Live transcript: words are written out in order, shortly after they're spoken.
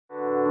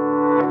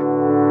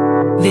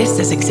This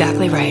is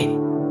exactly right.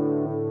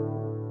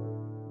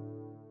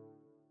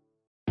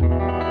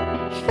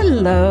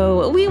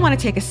 Hello. We want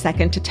to take a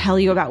second to tell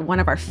you about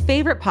one of our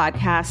favorite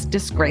podcasts,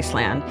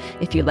 Disgraceland.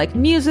 If you like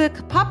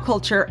music, pop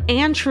culture,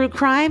 and true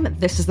crime,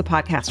 this is the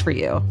podcast for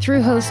you.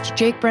 Through host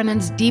Jake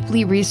Brennan's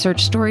deeply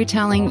researched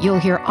storytelling, you'll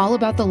hear all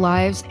about the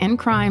lives and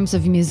crimes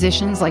of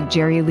musicians like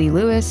Jerry Lee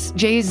Lewis,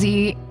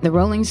 Jay-Z, the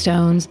Rolling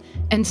Stones,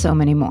 and so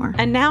many more.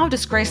 And now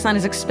Disgraceland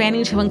is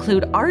expanding to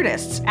include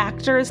artists,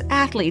 actors,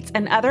 athletes,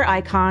 and other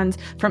icons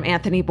from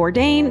Anthony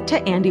Bourdain to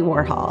Andy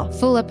Warhol.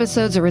 Full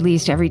episodes are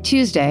released every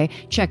Tuesday.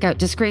 Check out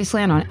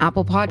Disgraceland on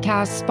Apple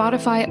Podcasts,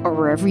 Spotify, or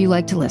wherever you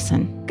like to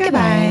listen.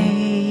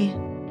 Goodbye.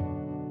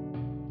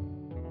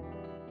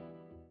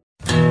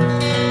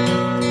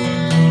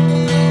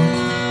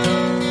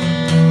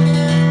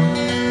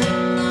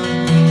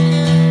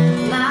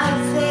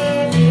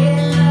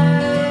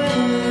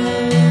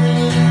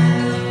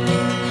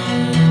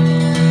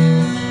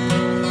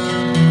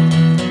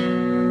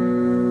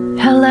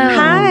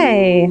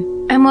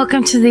 And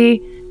welcome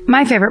to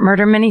My Favorite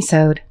Murder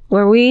Minisode,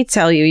 where we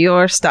tell you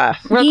your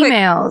stuff.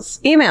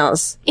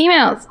 Emails.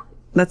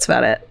 That's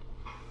about it.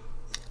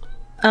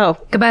 Oh,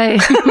 goodbye.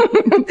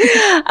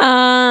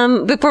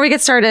 Before we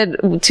get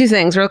started, two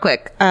things real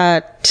quick.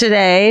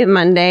 Today,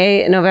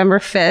 Monday, November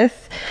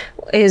 5th,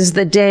 is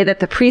the day that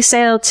the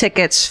pre-sale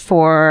tickets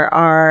for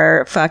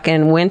our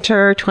fucking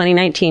winter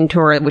 2019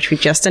 tour, which we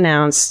just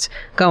announced,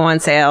 go on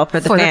sale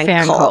for the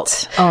fan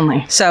cult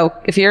only. So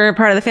if you're a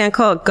part of the fan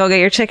cult, go get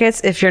your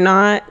tickets. If you're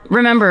not,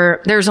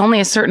 remember, there's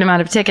only a certain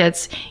amount of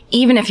tickets,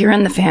 even if you're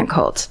in the fan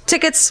cult.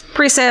 Tickets,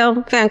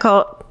 pre-sale, fan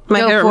cult,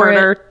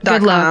 myfavoritmurder.com.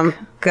 Good luck.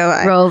 Go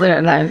ahead. Roll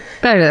it.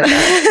 Better than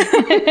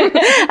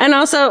that. And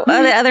also,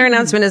 the other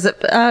announcement is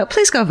that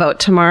please go vote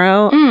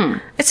tomorrow.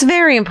 It's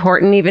very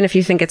important, even if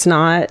you think it's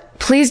not.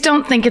 Please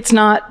don't think it's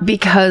not,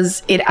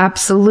 because it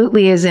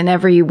absolutely is in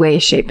every way,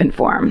 shape, and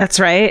form. That's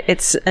right.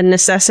 It's a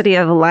necessity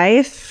of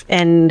life.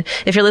 And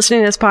if you're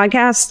listening to this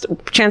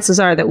podcast, chances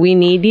are that we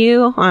need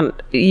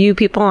you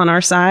people on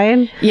our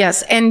side.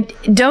 Yes. And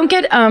don't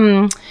get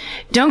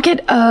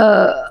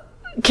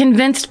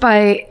convinced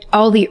by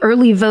all the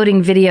early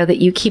voting video that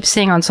you keep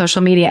seeing on social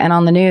media and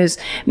on the news,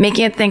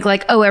 making it think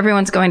like, oh,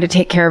 everyone's going to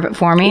take care of it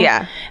for me.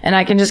 Yeah. And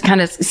I can just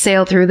kind of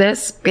sail through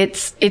this.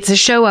 It's a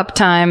show up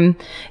time.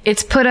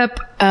 It's put up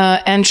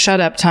and shut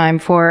up time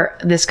for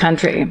this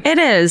country. It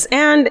is.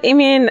 And I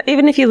mean,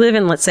 even if you live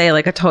in, let's say,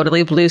 like a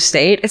totally blue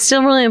state, it's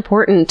still really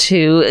important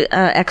to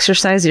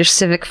exercise your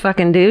civic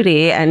fucking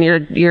duty and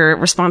your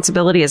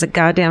responsibility as a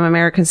goddamn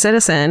American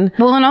citizen.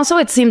 Well, and also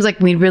it seems like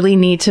we really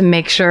need to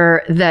make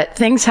sure that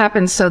things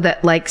happen so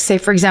that, like, say,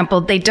 for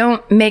example, they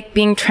don't make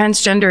being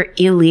transgender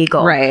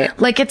illegal. Right.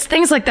 Like, it's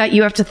things like that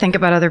you have to think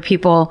about other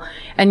people,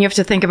 and you have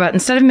to think about,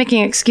 instead of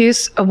making an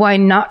excuse of why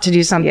not to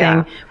do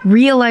something,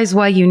 realize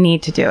why you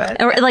need to do it.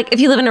 Or, like, if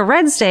you live in a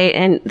red state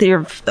and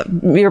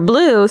you're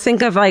blue,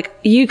 think of, like,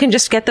 you can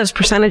just get those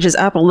percentages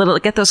up a little,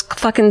 get those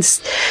fucking,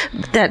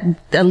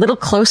 a little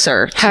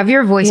closer. Have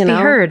your voice be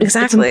heard.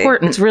 Exactly. It's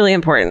important. It's really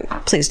important.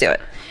 Please do it.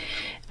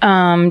 Do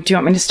you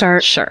want me to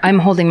start? Sure. I'm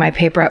holding my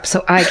paper up,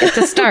 so I get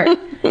to start.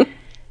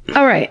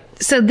 All right.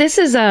 So this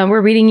is,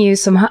 we're reading you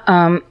some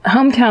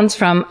hometowns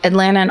from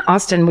Atlanta and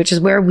Austin, which is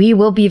where we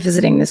will be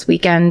visiting this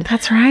weekend.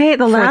 That's right.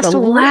 The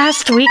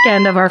last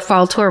weekend of our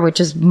fall tour,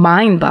 which is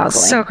mind-boggling.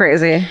 So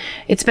crazy.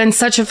 It's been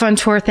such a fun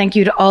tour. Thank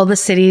you to all the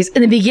cities.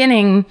 In the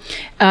beginning,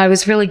 I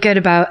was really good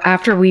about,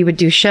 after we would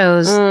do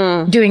shows,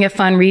 doing a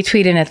fun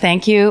retweet and a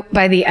thank you.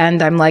 By the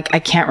end, I'm like, I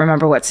can't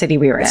remember what city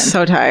we were in.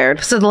 So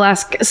tired. So the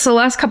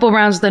last couple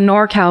rounds, the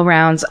NorCal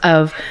rounds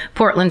of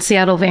Portland,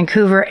 Seattle,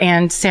 Vancouver,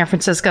 and San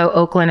Francisco,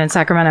 Oakland, and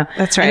Sacramento.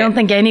 That's right. I don't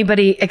think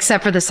anybody,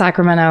 except for the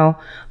Sacramento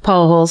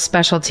Paul Hole's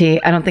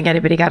specialty, I don't think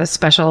anybody got a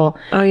special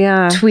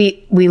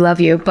tweet, we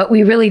love you. But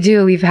we really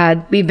do. We've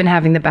been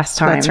having the best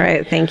time. That's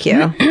right. Thank you.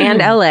 And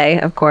LA,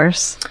 of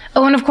course.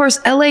 Oh, and of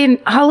course, LA and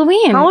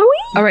Halloween. Halloween?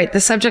 All right.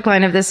 The subject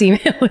line of this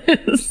email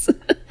is,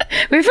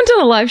 we haven't done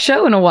a live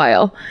show in a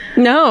while.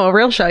 No, a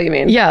real show, you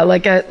mean? Yeah,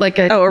 like a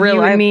real you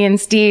live... and me and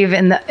Steve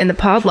in the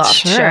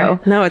Podloft show.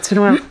 No, it's been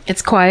a while.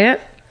 It's quiet.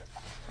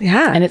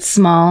 Yeah. And it's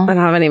small. I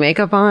don't have any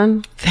makeup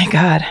on. Thank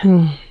God. I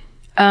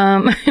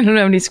don't have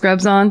any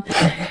scrubs on.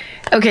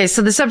 Okay,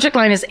 so the subject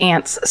line is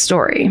Aunt's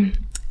story.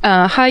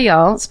 Hi,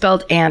 y'all.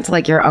 Spelled aunt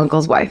like your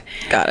uncle's wife.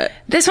 Got it.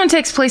 This one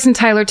takes place in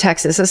Tyler,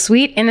 Texas, a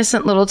sweet,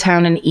 innocent little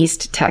town in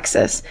East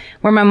Texas,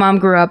 where my mom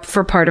grew up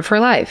for part of her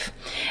life.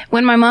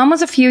 When my mom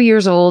was a few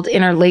years old,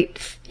 in the late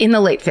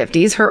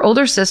 50s, her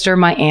older sister,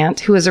 my aunt,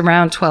 who was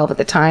around 12 at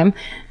the time,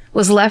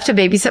 was left to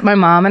babysit my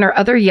mom and her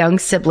other young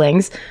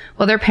siblings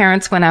while their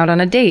parents went out on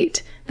a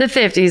date. The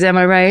 50s, am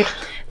I right?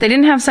 They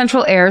didn't have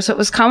central air, so it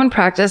was common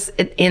practice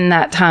in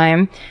that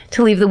time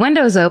to leave the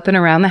windows open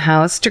around the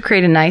house to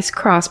create a nice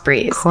cross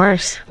breeze. Of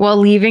course. While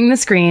leaving the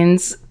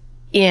screens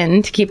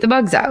in to keep the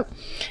bugs out.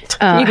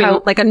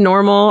 Like a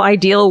normal,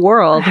 ideal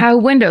world. How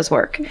windows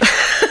work.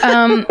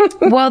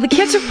 While the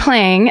kids are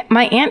playing,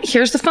 my aunt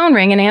hears the phone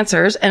ring and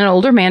answers, and an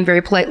older man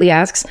very politely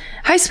asks,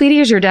 "Hi, sweetie,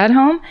 is your dad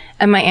home?"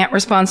 And my aunt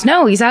responds,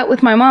 "No, he's out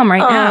with my mom right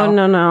now."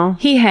 Oh, no.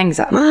 He hangs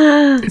up.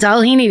 That's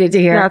all he needed to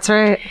hear. That's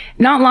right.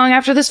 Not long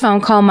after this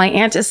phone call, my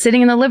aunt is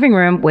sitting in the living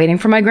room waiting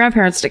for my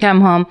grandparents to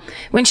come home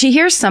when she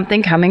hears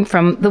something coming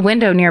from the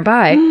window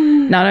nearby.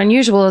 Not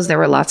unusual, as there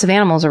were lots of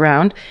animals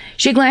around.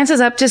 She glances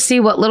up to see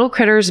what little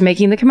critter is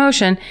making the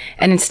commotion,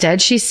 and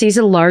instead she sees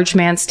a large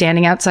man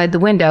standing outside the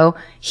window.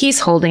 He's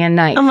holding a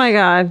knife. Oh my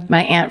God.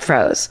 My aunt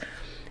froze.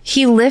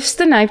 He lifts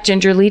the knife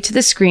gingerly to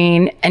the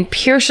screen and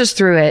pierces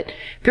through it,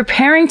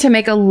 preparing to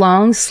make a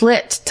long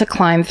slit to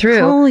climb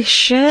through. Holy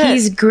shit.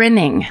 He's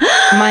grinning.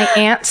 My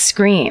aunt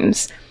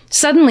screams.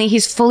 Suddenly,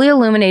 he's fully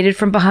illuminated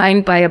from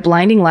behind by a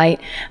blinding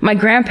light. My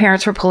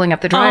grandparents were pulling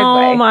up the driveway.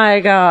 Oh my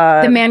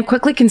God. The man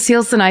quickly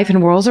conceals the knife and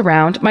whirls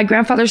around. My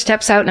grandfather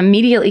steps out and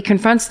immediately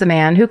confronts the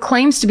man, who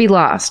claims to be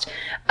lost.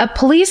 A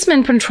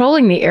policeman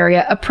patrolling the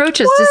area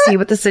approaches to see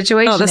what the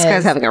situation is. Oh, this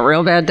guy's having a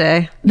real bad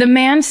day. The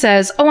man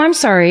says, "Oh, I'm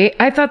sorry.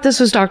 I thought this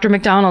was Dr.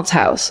 McDonald's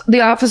house."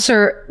 The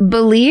officer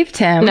believed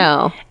him.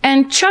 No.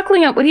 And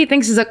chuckling at what he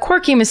thinks is a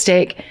quirky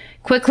mistake,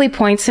 quickly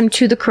points him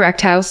to the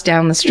correct house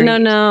down the street.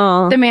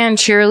 No. The man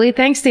cheerily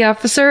thanks the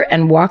officer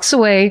and walks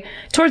away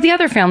toward the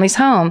other family's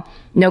home.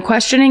 No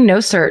questioning, no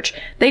search.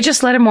 They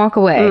just let him walk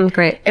away.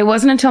 Great. It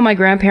wasn't until my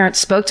grandparents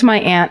spoke to my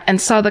aunt and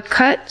saw the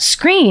cut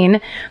screen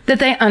that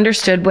they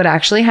understood what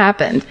actually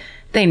happened.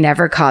 They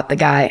never caught the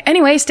guy.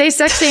 Anyway, stay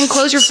sexy and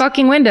close your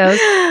fucking windows.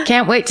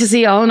 Can't wait to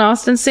see y'all in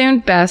Austin soon.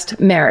 Best,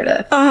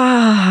 Meredith.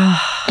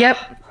 Yep.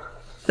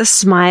 The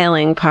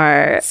smiling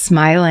part.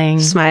 Smiling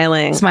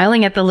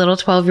at the little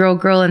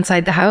 12-year-old girl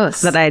inside the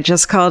house. That I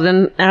just called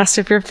and asked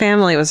if your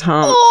family was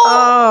home.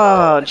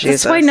 Oh,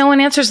 Jesus. That's why no one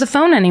answers the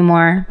phone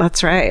anymore.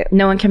 That's right.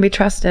 No one can be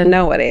trusted.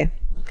 Nobody.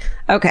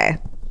 Okay.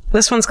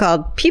 This one's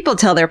called People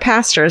Tell Their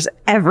Pastors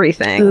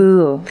Everything.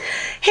 Ooh.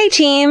 Hey,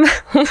 team.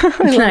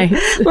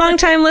 Nice.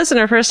 Long-time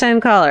listener,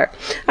 first-time caller.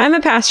 I'm a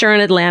pastor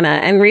in Atlanta,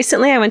 and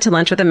recently I went to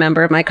lunch with a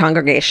member of my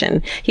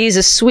congregation. He's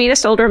the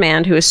sweetest older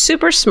man who is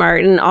super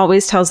smart and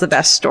always tells the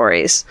best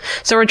stories.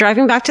 So we're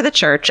driving back to the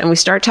church, and we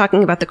start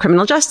talking about the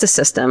criminal justice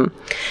system.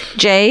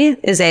 Jay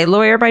is a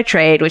lawyer by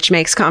trade, which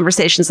makes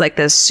conversations like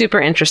this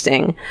super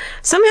interesting.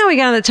 Somehow we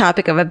got on the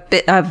topic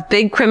of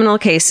big criminal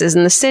cases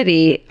in the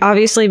city.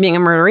 Obviously, being a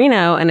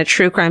murderino and a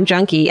true crime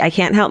junkie, I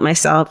can't help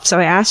myself. So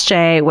I asked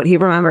Jay what he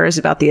remembers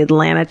about the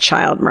Atlanta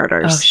child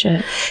murders. Oh,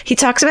 shit. He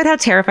talks about how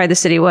terrified the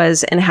city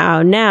was and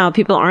how now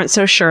people aren't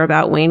so sure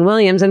about Wayne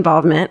Williams'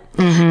 involvement.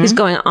 He's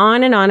going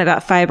on and on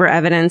about fiber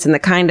evidence and I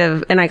kind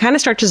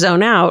of start to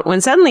zone out when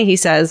suddenly he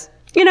says,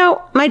 "You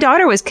know, my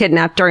daughter was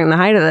kidnapped during the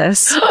height of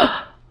this."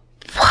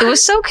 It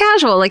was so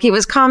casual, like he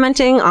was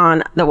commenting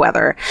on the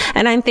weather.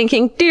 And I'm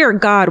thinking, dear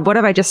God, what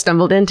have I just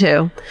stumbled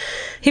into?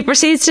 He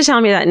proceeds to tell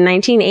me that in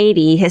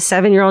 1980, his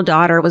 7-year-old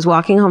daughter was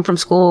walking home from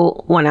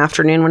school one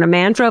afternoon when a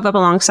man drove up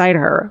alongside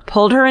her,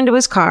 pulled her into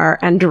his car,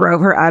 and drove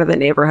her out of the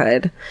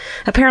neighborhood.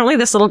 Apparently,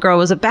 this little girl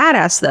was a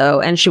badass,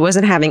 though, and she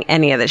wasn't having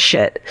any of this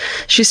shit.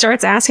 She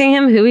starts asking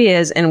him who he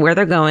is and where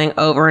they're going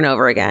over and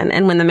over again.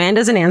 And when the man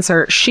doesn't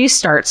answer, she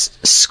starts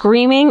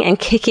screaming and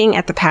kicking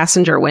at the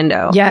passenger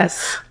window.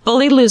 Yes.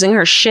 Fully losing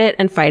her shit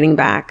and fighting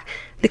back.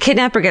 The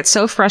kidnapper gets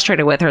so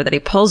frustrated with her that he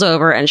pulls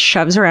over and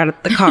shoves her out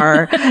of the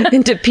car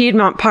into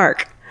Piedmont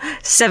Park.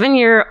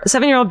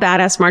 7-year-old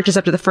badass marches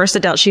up to the first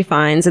adult she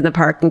finds in the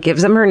park and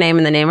gives them her name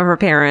and the name of her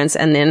parents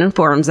and then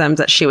informs them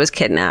that she was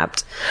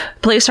kidnapped.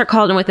 Police are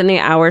called and within the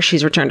hour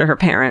she's returned to her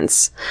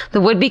parents.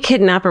 The would-be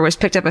kidnapper was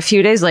picked up a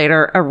few days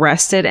later,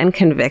 arrested and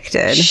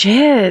convicted.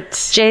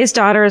 Shit. Jay's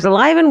daughter is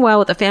alive and well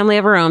with a family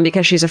of her own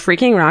because she's a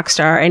freaking rock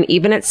star and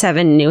even at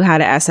 7 knew how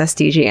to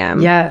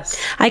SSDGM. Yes.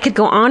 I could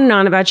go on and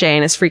on about Jay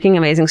and his freaking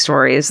amazing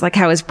stories, like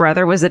how his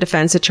brother was the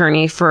defense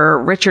attorney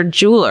for Richard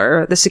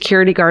Jeweler, the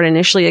security guard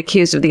initially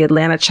accused of the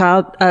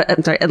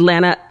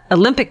Atlanta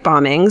Olympic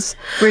bombings.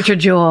 Richard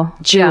Jewell.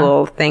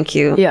 Jewell, thank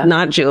you. Yeah.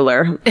 Not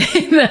jeweler.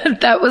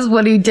 that was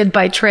what he did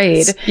by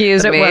trade.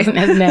 Excuse but me. It wasn't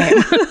his name.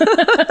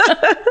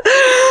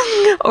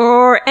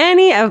 Or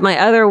any of my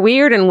other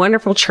weird and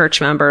wonderful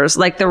church members,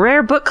 like the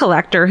rare book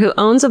collector who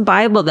owns a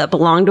Bible that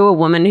belonged to a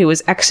woman who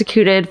was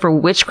executed for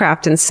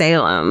witchcraft in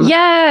Salem.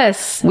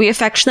 Yes. We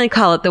affectionately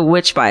call it the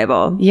Witch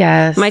Bible.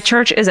 Yes. My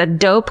church is a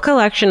dope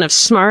collection of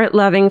smart,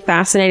 loving,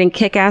 fascinating,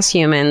 kick-ass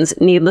humans.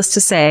 Needless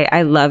to say,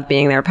 I love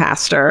being their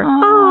pastor.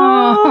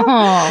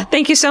 Oh.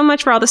 Thank you so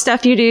much for all the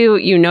stuff you do.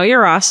 You know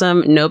you're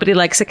awesome. Nobody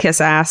likes a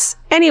kiss ass.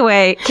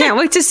 Anyway, can't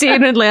wait to see you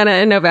in Atlanta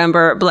in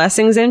November.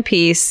 Blessings and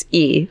peace,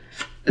 E.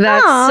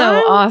 That's Aww.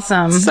 so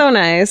awesome. So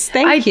nice.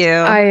 Thank you.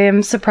 I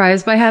am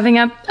surprised by having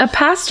a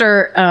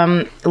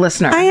pastor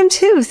listener. I am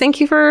too. Thank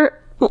you for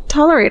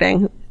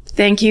tolerating.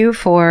 Thank you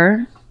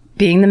for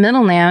being the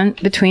middleman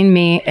between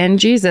me and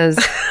Jesus.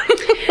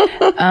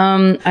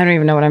 I don't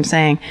even know what I'm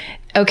saying.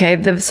 Okay,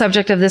 the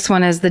subject of this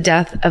one is the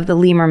death of the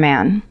lemur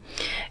man.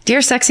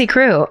 Dear sexy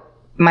crew,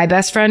 My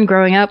best friend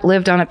growing up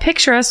lived on a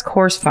picturesque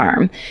horse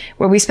farm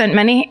where we spent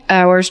many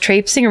hours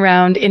traipsing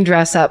around in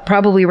dress up,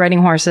 probably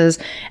riding horses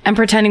and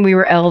pretending we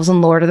were elves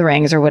in Lord of the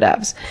Rings or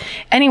whatevs.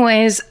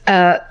 Anyways,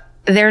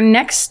 their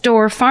next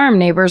door farm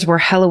neighbors were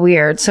hella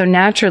weird. So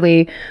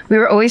naturally, we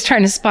were always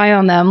trying to spy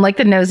on them like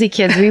the nosy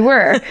kids we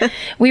were.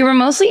 We were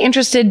mostly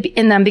interested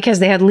in them because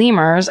they had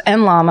lemurs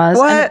and llamas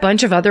and a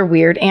bunch of other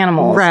weird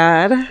animals.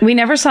 Rad. We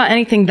never saw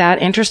anything that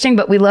interesting,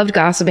 but we loved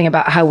gossiping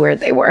about how weird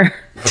they were.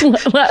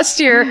 Last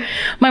year,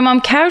 my mom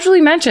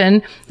casually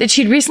mentioned that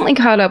she'd recently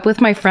caught up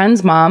with my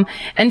friend's mom,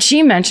 and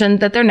she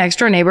mentioned that their next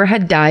door neighbor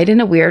had died in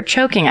a weird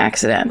choking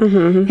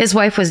accident. His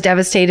wife was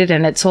devastated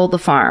and had sold the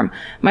farm.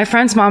 My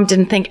friend's mom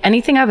didn't think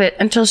anything of it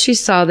until she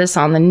saw this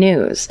on the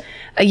news.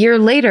 A year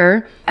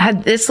later,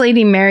 had this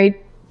lady married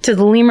to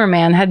the lemur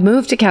man had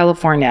moved to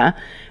California,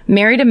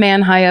 married a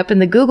man high up in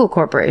the Google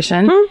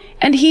Corporation,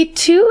 and he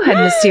too had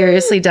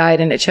mysteriously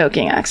died in a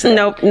choking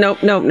accident.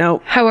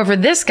 Nope. However,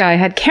 this guy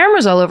had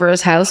cameras all over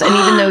his house, and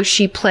even though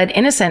she pled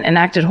innocent and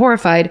acted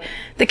horrified,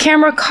 the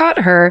camera caught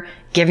her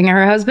giving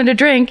her husband a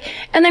drink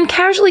and then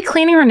casually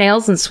cleaning her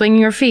nails and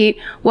swinging her feet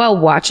while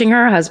watching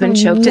her husband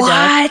choke to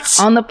death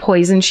on the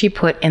poison she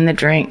put in the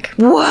drink.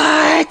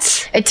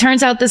 What? It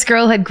turns out this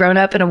girl had grown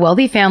up in a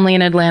wealthy family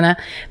in Atlanta,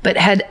 but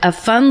had a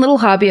fun little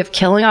hobby of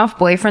killing off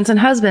boyfriends and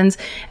husbands,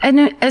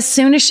 and as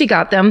soon as she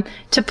got them,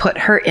 to put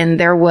her in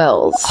their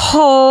wills.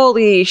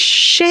 Holy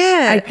shit.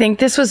 I think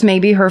this was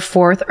maybe her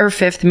 4th or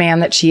 5th man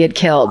that she had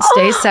killed.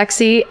 Stay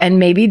sexy and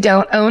maybe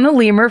don't own a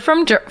lemur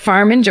from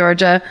farm in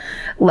Georgia,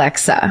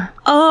 Lexa.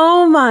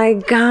 Oh my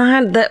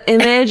God. The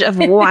image of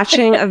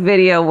watching a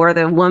video where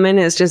the woman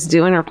is just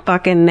doing her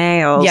fucking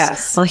nails.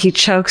 Yes. While he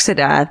chokes to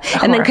death.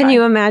 Horrifying. And then can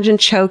you imagine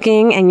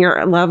choking and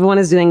your loved one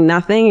is doing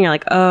nothing and you're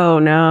like, oh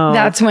no.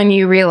 That's when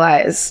you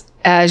realize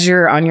as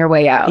you're on your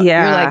way out.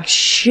 Yeah. You're like,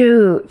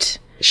 shoot.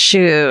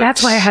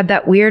 That's why I had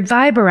that weird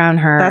vibe around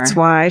her. That's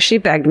why she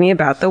begged me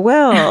about the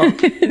will.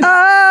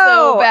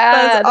 Oh, so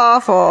bad. That's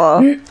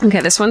awful.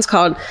 Okay, this one's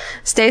called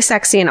Stay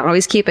Sexy and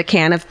Always Keep a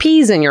Can of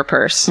Peas in Your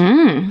Purse.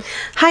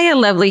 Hiya,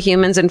 lovely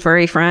humans and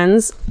furry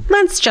friends.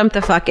 Let's jump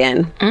the fuck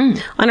in.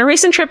 On a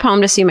recent trip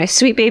home to see my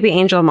sweet baby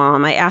angel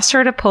mom, I asked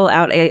her to pull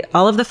out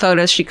all of the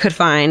photos she could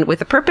find with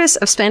the purpose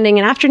of spending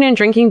an afternoon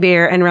drinking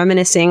beer and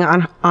reminiscing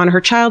on her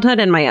childhood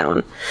and my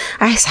own.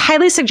 I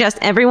highly suggest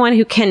everyone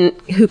who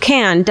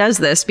can does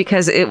this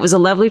because it was a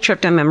lovely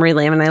trip down memory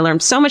lane and I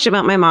learned so much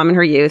about my mom and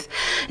her youth,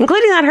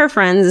 including that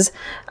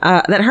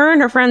that her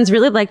and her friends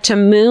really liked to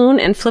moon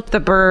and flip the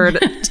bird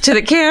to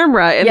the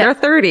camera in their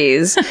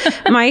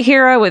 30s. My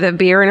hero with a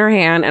beer in her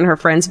hand and her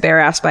friends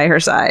bare ass by her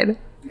side.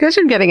 Guess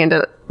you're getting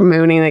into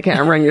mooning the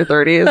camera in your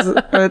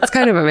 30s. It's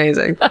kind of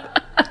amazing.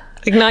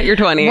 Like not your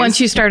 20s. Once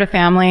you start a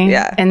family,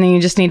 and then you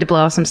just need to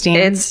blow off some steam.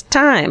 It's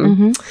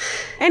time.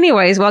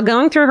 Anyways, while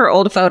going through her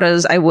old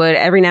photos, I would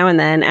every now and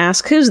then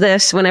ask, who's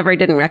this, whenever I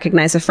didn't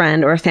recognize a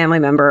friend or a family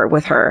member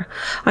with her.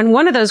 On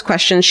one of those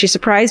questions, she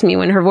surprised me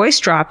when her voice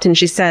dropped and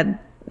she said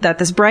that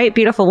this bright,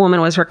 beautiful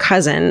woman was her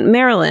cousin,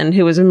 Marilyn,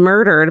 who was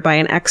murdered by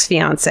an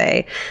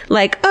ex-fiance.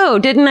 Like, oh,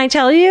 didn't I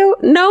tell you?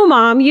 No,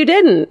 Mom, you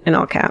didn't, in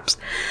all caps.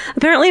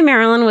 Apparently,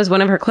 Marilyn was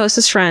one of her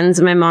closest friends,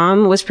 and my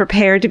mom was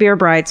prepared to be her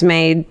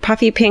bridesmaid,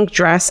 puffy pink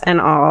dress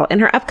and all, in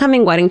her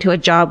upcoming wedding to a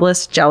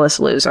jobless, jealous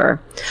loser.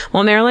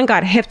 Well, Marilyn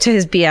got hip to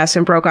his BS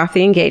and broke off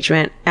the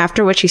engagement,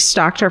 after which he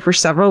stalked her for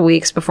several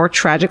weeks before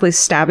tragically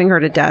stabbing her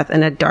to death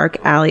in a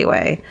dark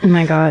alleyway. Oh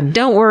my God.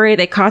 Don't worry,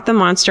 they caught the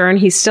monster and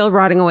he's still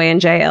rotting away in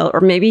jail, or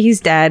maybe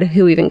he's dead.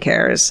 Who even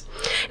cares?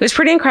 It was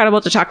pretty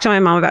incredible to talk to my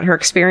mom about her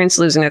experience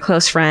losing a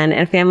close friend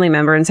and family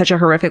member in such a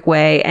horrific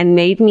way, and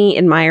made me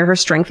admire her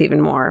strength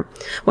even more.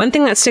 One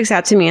thing that sticks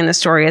out to me in the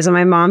story is that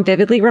my mom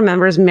vividly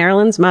remembers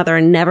Marilyn's mother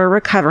never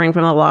recovering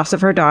from the loss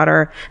of her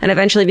daughter and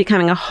eventually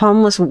becoming a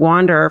homeless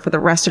wanderer for the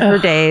rest of her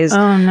days.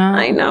 Oh no.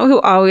 I know,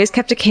 who always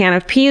kept a can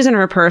of peas in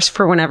her purse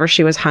for whenever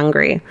she was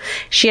hungry.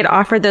 She had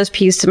offered those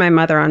peas to my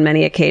mother on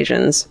many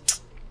occasions.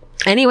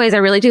 Anyways, I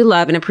really do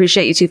love and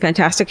appreciate you two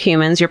fantastic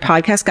humans. Your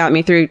podcast got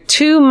me through the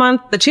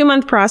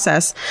 2-month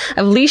process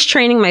of leash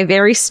training my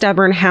very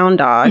stubborn hound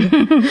dog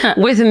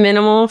with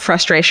minimal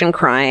frustration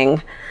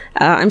crying.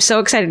 I'm so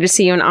excited to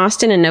see you in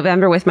Austin in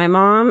November with my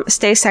mom.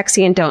 Stay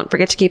sexy and don't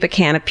forget to keep a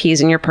can of peas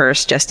in your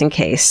purse just in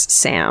case,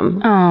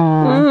 Sam.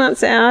 Oh, Isn't that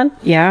sad?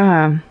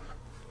 Yeah.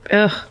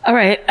 Ugh. All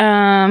right.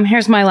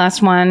 Here's my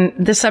last one.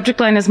 The subject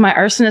line is my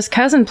arsonist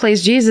cousin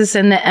plays Jesus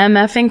in the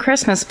MFM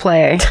Christmas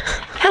play.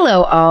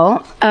 Hello, all.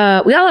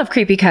 We all have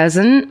creepy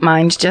cousin.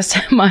 Mine just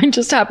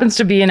happens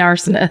to be an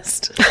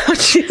arsonist. Oh,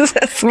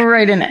 Jesus. We're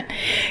right in it.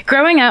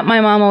 Growing up,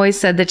 my mom always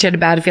said that she had a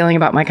bad feeling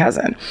about my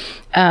cousin.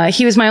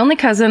 He was my only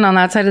cousin on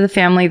that side of the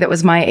family that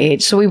was my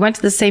age, so we went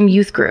to the same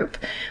youth group.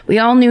 We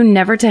all knew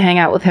never to hang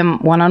out with him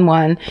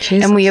one-on-one,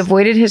 and we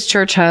avoided his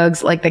church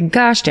hugs like the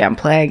gosh damn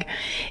plague.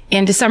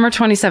 In December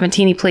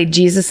 2017, he played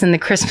Jesus in the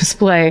Christmas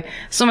play,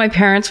 so my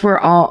parents and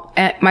all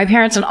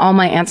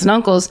my aunts and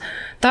uncles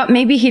thought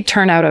maybe he'd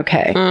turn out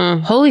okay.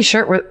 Holy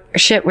shit,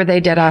 were they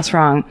dead ass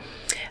wrong.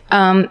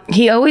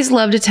 He always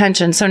loved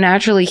attention, so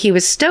naturally he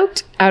was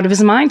stoked out of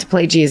his mind to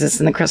play Jesus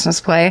in the Christmas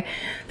play.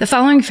 The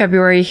following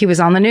February, he was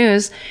on the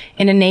news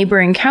in a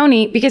neighboring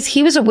county because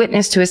he was a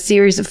witness to a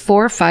series of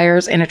 4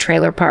 fires in a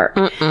trailer park.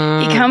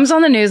 He comes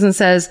on the news and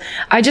says,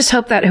 "I just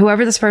hope that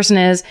whoever this person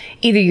is,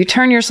 either you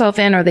turn yourself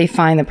in or they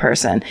find the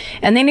person."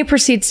 And then he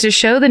proceeds to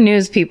show the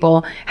news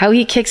people how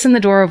he kicks in the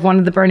door of one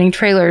of the burning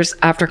trailers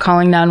after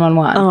calling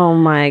 911. Oh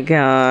my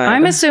God.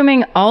 I'm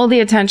assuming all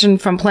the attention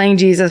from playing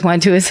Jesus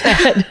went to his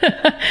head.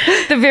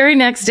 The very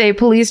next day,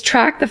 police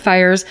tracked the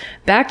fires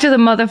back to the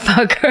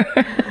motherfucker.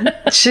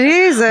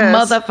 Jesus.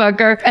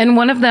 Motherfucker. And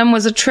one of them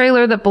was a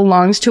trailer that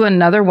belongs to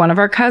another one of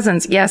our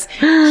cousins. Yes,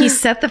 he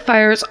set the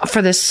fires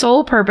for the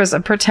sole purpose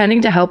of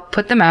pretending to help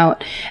put them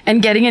out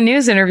and getting a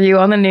news interview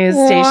on the news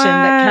station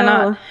that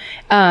cannot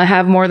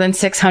have more than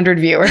 600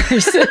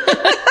 viewers.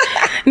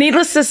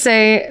 Needless to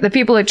say, the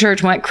people at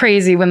church went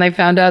crazy when they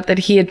found out that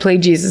he had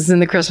played Jesus in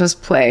the Christmas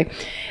play.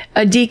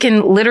 A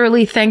deacon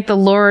literally thanked the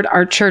Lord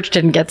our church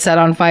didn't get set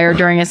on fire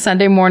during a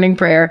Sunday morning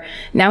prayer.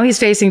 Now he's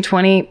facing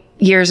 20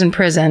 years in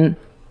prison,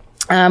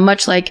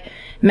 much like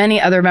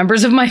many other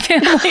members of my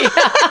family.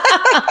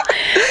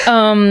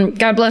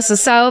 God bless the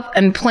South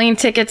and plane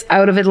tickets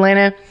out of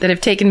Atlanta that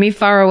have taken me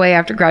far away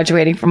after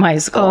graduating from high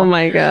school. Oh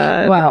my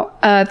God. Wow.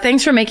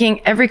 Thanks for making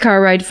every car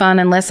ride fun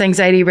and less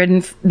anxiety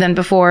ridden than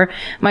before.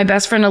 My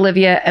best friend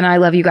Olivia and I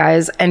love you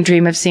guys and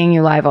dream of seeing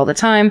you live all the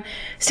time.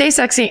 Stay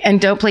sexy and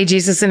don't play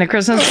Jesus in a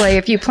Christmas play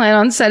if you plan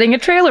on setting a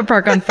trailer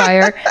park on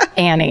fire.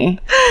 Annie.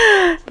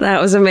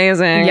 That was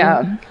amazing.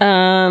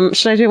 Yeah.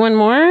 Should I do one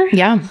more?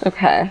 Yeah.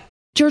 Okay.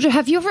 Georgia,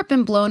 have you ever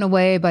been blown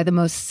away by the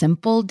most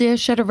simple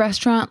dish at a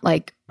restaurant,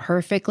 like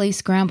perfectly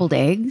scrambled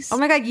eggs? Oh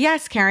my God,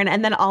 yes, Karen.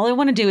 And then all I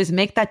want to do is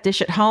make that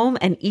dish at home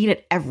and eat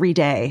it every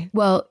day.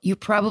 Well, you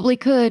probably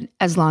could,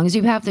 as long as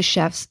you have the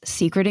chef's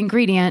secret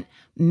ingredient,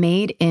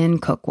 Made in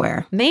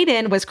Cookware. Made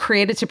In was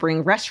created to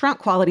bring restaurant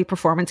quality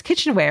performance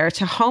kitchenware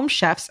to home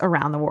chefs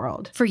around the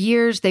world. For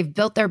years, they've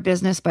built their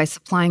business by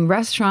supplying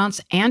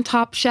restaurants and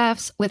top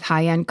chefs with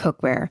high-end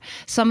cookware.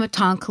 Some of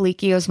Tom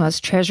Colicchio's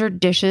most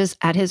treasured dishes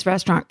at his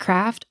restaurant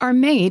Craft are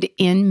made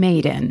in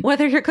Made In.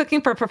 Whether you're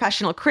cooking for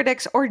professional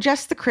critics or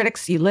just the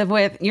critics you live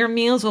with, your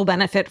meals will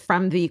benefit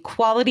from the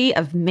quality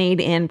of Made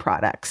In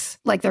products.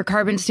 Like their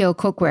carbon steel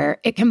cookware,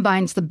 it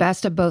combines the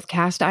best of both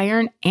cast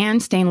iron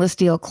and stainless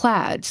steel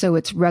clad, so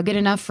it's rugged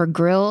enough for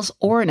grills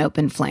or an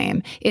open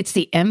flame. It's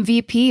the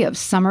MVP of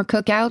summer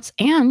cookouts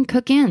and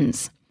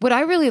cook-ins. What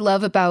I really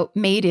love about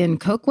Made in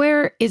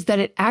Cookware is that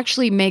it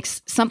actually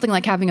makes something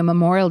like having a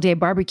Memorial Day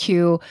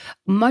barbecue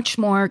much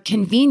more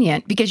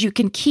convenient because you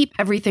can keep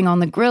everything on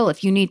the grill.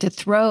 If you need to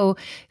throw,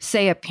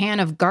 say, a pan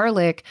of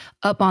garlic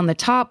up on the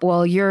top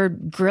while you're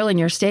grilling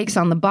your steaks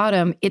on the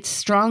bottom, it's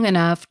strong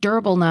enough,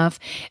 durable enough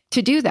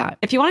to do that.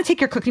 If you want to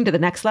take your cooking to the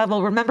next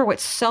level, remember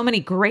what so many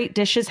great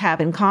dishes have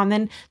in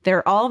common.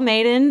 They're all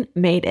made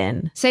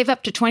in. Save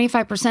up to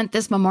 25%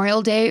 this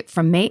Memorial Day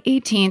from May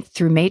 18th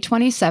through May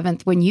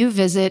 27th when you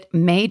visit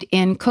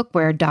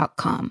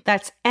madeincookware.com.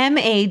 That's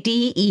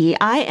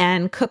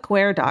MADEIN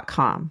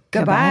cookware.com.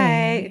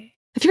 Goodbye.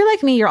 If you're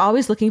like me, you're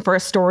always looking for a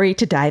story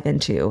to dive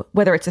into.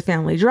 Whether it's a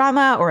family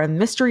drama or a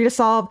mystery to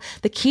solve,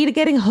 the key to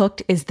getting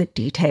hooked is the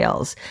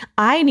details.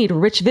 I need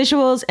rich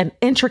visuals and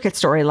intricate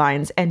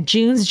storylines, and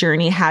June's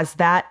Journey has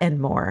that and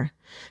more.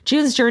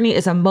 June's Journey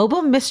is a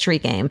mobile mystery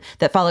game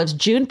that follows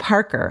June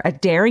Parker, a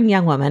daring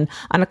young woman,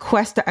 on a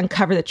quest to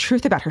uncover the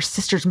truth about her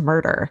sister's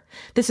murder.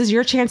 This is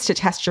your chance to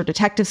test your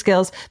detective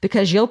skills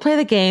because you'll play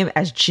the game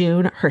as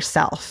June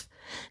herself.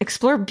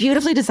 Explore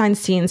beautifully designed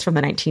scenes from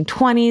the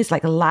 1920s,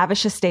 like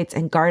lavish estates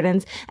and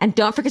gardens, and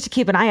don't forget to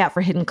keep an eye out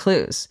for hidden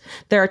clues.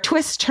 There are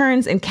twists,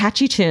 turns, and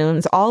catchy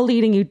tunes, all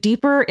leading you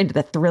deeper into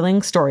the thrilling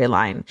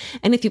storyline.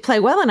 And if you play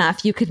well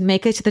enough, you could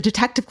make it to the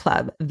Detective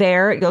Club.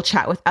 There, you'll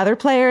chat with other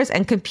players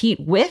and compete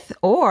with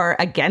or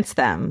against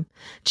them.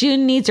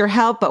 June needs your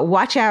help, but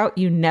watch out,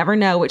 you never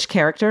know which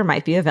character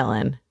might be a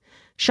villain.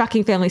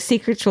 Shocking family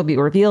secrets will be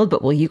revealed,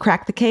 but will you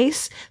crack the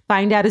case?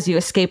 Find out as you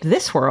escape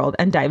this world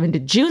and dive into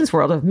June's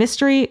world of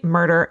mystery,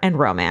 murder, and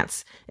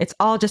romance. It's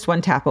all just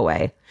one tap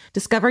away.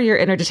 Discover your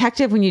inner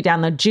detective when you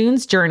download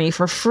June's Journey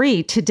for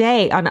free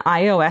today on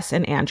iOS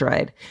and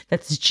Android.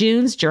 That's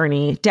June's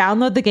Journey.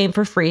 Download the game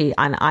for free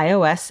on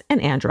iOS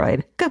and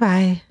Android.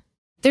 Goodbye.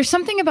 There's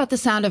something about the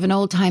sound of an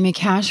old-timey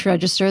cash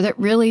register that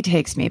really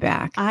takes me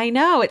back. I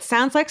know. It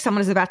sounds like someone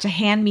is about to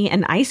hand me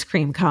an ice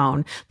cream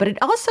cone, but it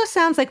also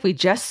sounds like we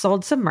just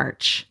sold some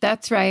merch.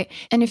 That's right.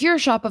 And if you're a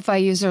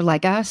Shopify user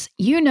like us,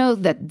 you know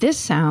that this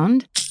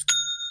sound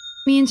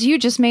means you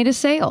just made a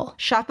sale.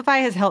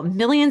 Shopify has helped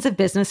millions of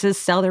businesses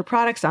sell their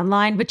products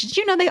online, but did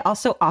you know they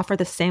also offer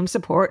the same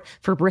support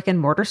for brick and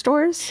mortar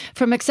stores?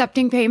 From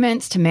accepting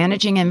payments to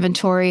managing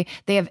inventory,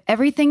 they have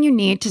everything you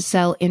need to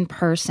sell in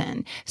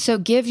person. So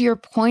give your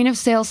point of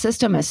sale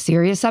system a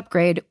serious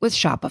upgrade with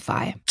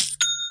Shopify.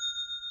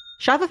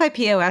 Shopify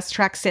POS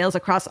tracks sales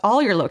across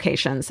all your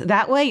locations.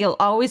 That way, you'll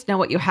always know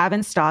what you have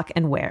in stock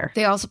and where.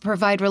 They also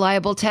provide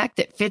reliable tech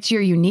that fits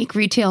your unique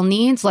retail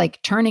needs, like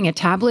turning a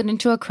tablet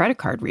into a credit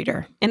card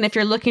reader. And if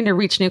you're looking to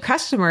reach new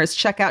customers,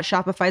 check out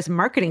Shopify's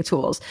marketing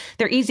tools.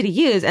 They're easy to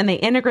use and they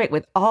integrate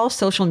with all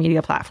social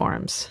media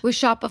platforms. With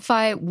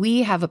Shopify,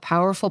 we have a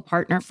powerful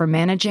partner for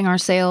managing our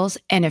sales.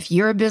 And if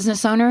you're a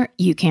business owner,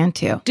 you can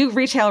too. Do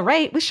retail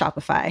right with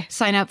Shopify.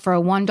 Sign up for a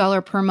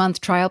 $1 per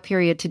month trial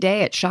period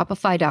today at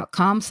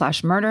shopify.com/murder.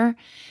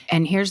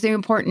 And here's the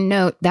important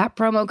note, that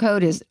promo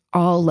code is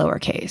all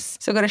lowercase.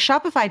 So go to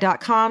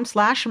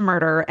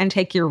shopify.com/murder and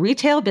take your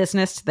retail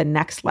business to the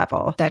next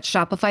level. That's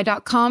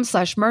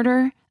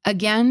shopify.com/murder.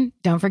 Again,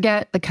 don't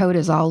forget, the code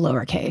is all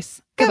lowercase.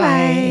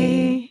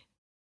 Goodbye.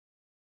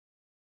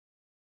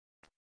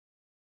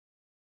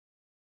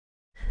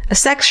 A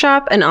sex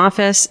shop, an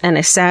office, and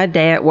a sad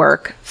day at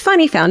work.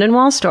 Funny found in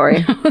Wall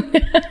story.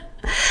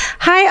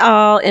 Hi,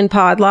 all in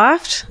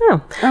Podloft.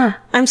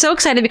 I'm so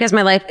excited because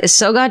my life is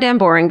so goddamn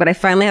boring, but I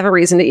finally have a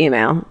reason to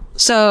email.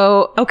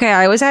 So, okay,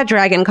 I was at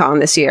Dragon Con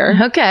this year.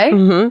 Okay.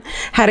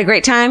 Had a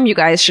great time. You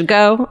guys should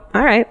go.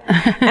 All right.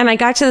 And I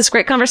got to this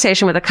great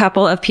conversation with a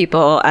couple of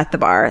people at the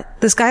bar.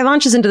 This guy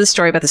launches into the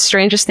story about the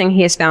strangest thing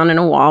he has found in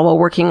a wall while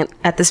working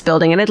at this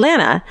building in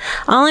Atlanta.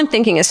 All I'm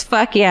thinking is,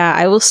 fuck yeah,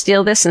 I will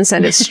steal this and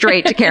send it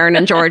straight to Karen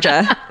in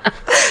Georgia.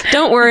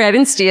 Don't worry, I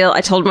didn't steal.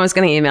 I told him I was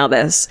going to email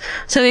this.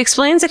 So he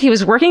explains that he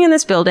was working in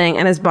this building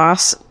and his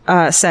boss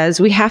says,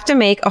 we have to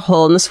make a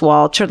hole in this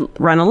wall to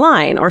run a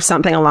line or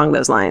something along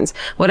those lines.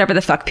 Whatever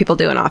the fuck people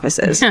do in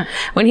offices.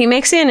 When he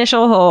makes the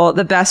initial hole,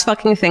 the best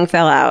fucking thing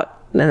fell out.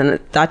 And then ...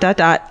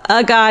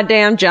 a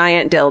goddamn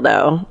giant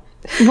dildo.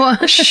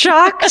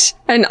 Shocked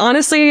and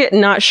honestly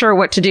not sure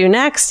what to do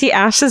next, he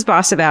asks his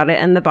boss about it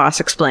and the boss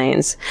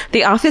explains.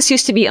 The office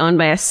used to be owned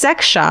by a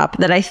sex shop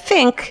that I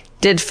think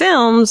did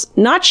films,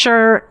 not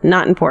sure,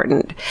 not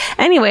important.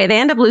 Anyway, they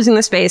end up losing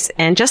the space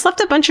and just left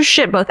a bunch of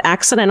shit, both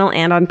accidental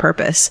and on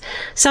purpose.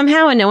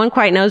 Somehow, and no one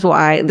quite knows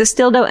why, this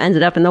dildo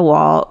ended up in the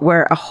wall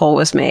where a hole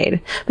was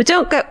made. But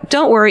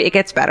don't worry, it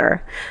gets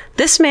better.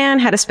 This man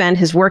had to spend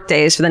his work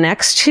days for the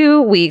next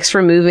 2 weeks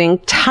removing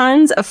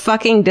tons of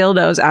fucking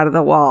dildos out of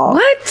the wall.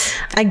 What?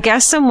 I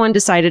guess someone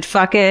decided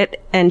fuck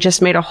it and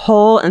just made a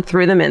hole and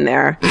threw them in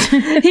there.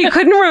 He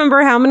couldn't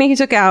remember how many he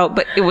took out,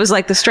 but it was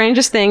like the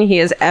strangest thing he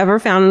has ever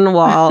found in a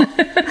wall.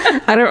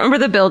 I don't remember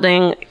the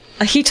building.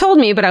 He told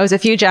me, but I was a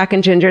few Jack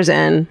and Gingers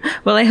in.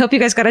 Well, I hope you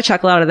guys got a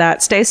chuckle out of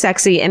that. Stay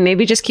sexy and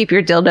maybe just keep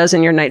your dildos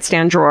in your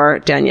nightstand drawer,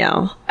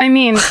 Danielle. I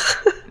mean...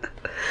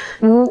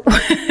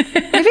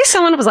 Maybe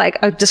someone was like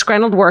a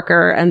disgruntled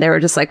worker and they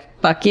were just like,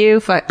 fuck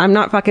you. I'm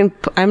not going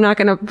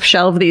to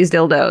shelve these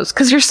dildos.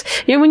 Cause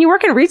when you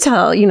work in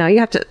retail, you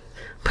have to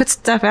put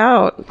stuff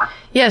out.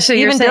 Yeah. So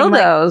even you're saying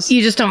dildos. Like,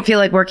 you just don't feel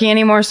like working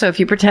anymore. So if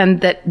you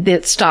pretend that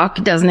the stock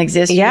doesn't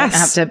exist, you don't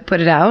have to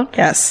put it out.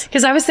 Yes.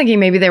 Cause I was thinking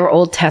maybe they were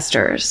old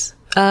testers.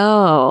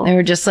 Oh. They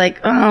were just like,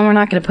 oh, we're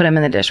not going to put them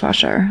in the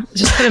dishwasher.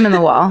 Just put them in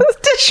the wall.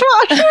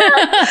 Dishwasher?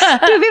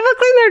 Do people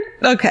clean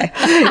their... Okay.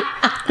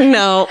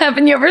 No.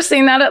 Haven't you ever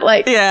seen that at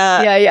like...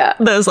 Yeah.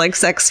 Those like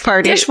sex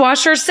parties.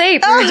 Dishwasher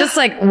safe. You're just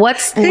like,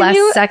 what's less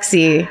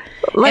sexy?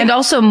 And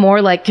also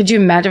more like, could you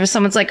imagine if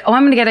someone's like, oh,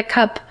 I'm going to get a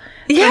cup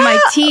for my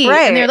tea.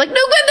 Right. And they're like,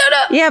 no.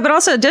 Yeah, but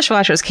also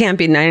dishwashers can't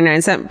be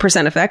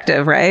 99%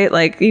 effective, right?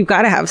 Like you've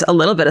got to have a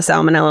little bit of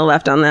salmonella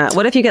left on that.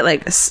 What if you get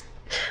like...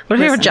 What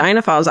if your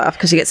vagina falls off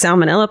because you get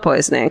salmonella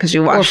poisoning because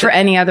you wash it? Or for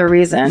any other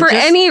reason.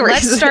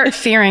 Let's start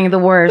fearing the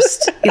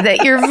worst.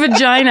 That your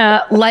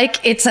vagina,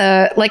 like it's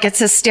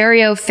a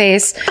stereo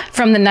face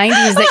from the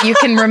 90s that you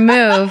can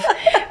remove,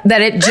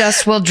 that it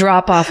just will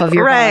drop off of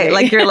your body. Right,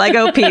 like your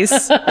Lego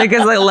piece. Like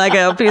it's like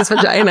Lego piece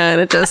vagina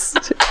and it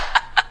just...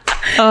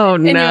 Oh,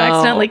 no. And you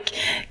accidentally,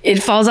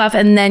 it falls off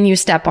and then you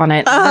step on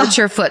it. It hurts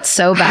your foot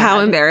so bad. How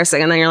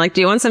embarrassing. And then you're like,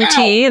 do you want some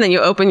tea? And then you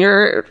open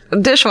your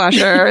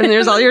dishwasher and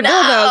there's all your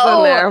dildos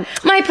in there.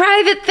 My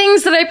private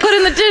things that I put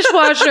in the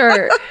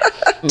dishwasher.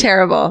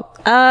 Terrible.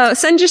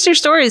 Send just your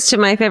stories to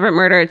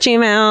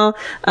myfavoritemurder@gmail.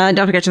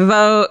 Don't forget to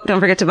vote. Don't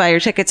forget to buy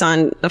your tickets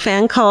on a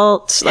fan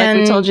cult, like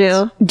we told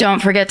you.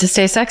 Don't forget to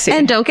stay sexy.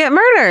 And don't get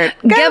murdered.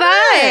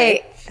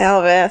 Goodbye.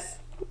 Elvis.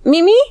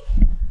 Mimi?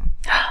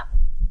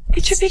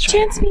 It's your big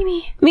chance,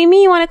 Mimi.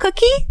 Mimi, you want a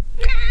cookie?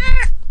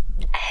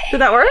 Did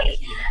that work?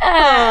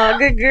 Oh,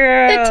 good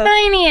girl. The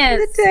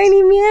tiniest. The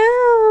tiny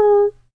meow.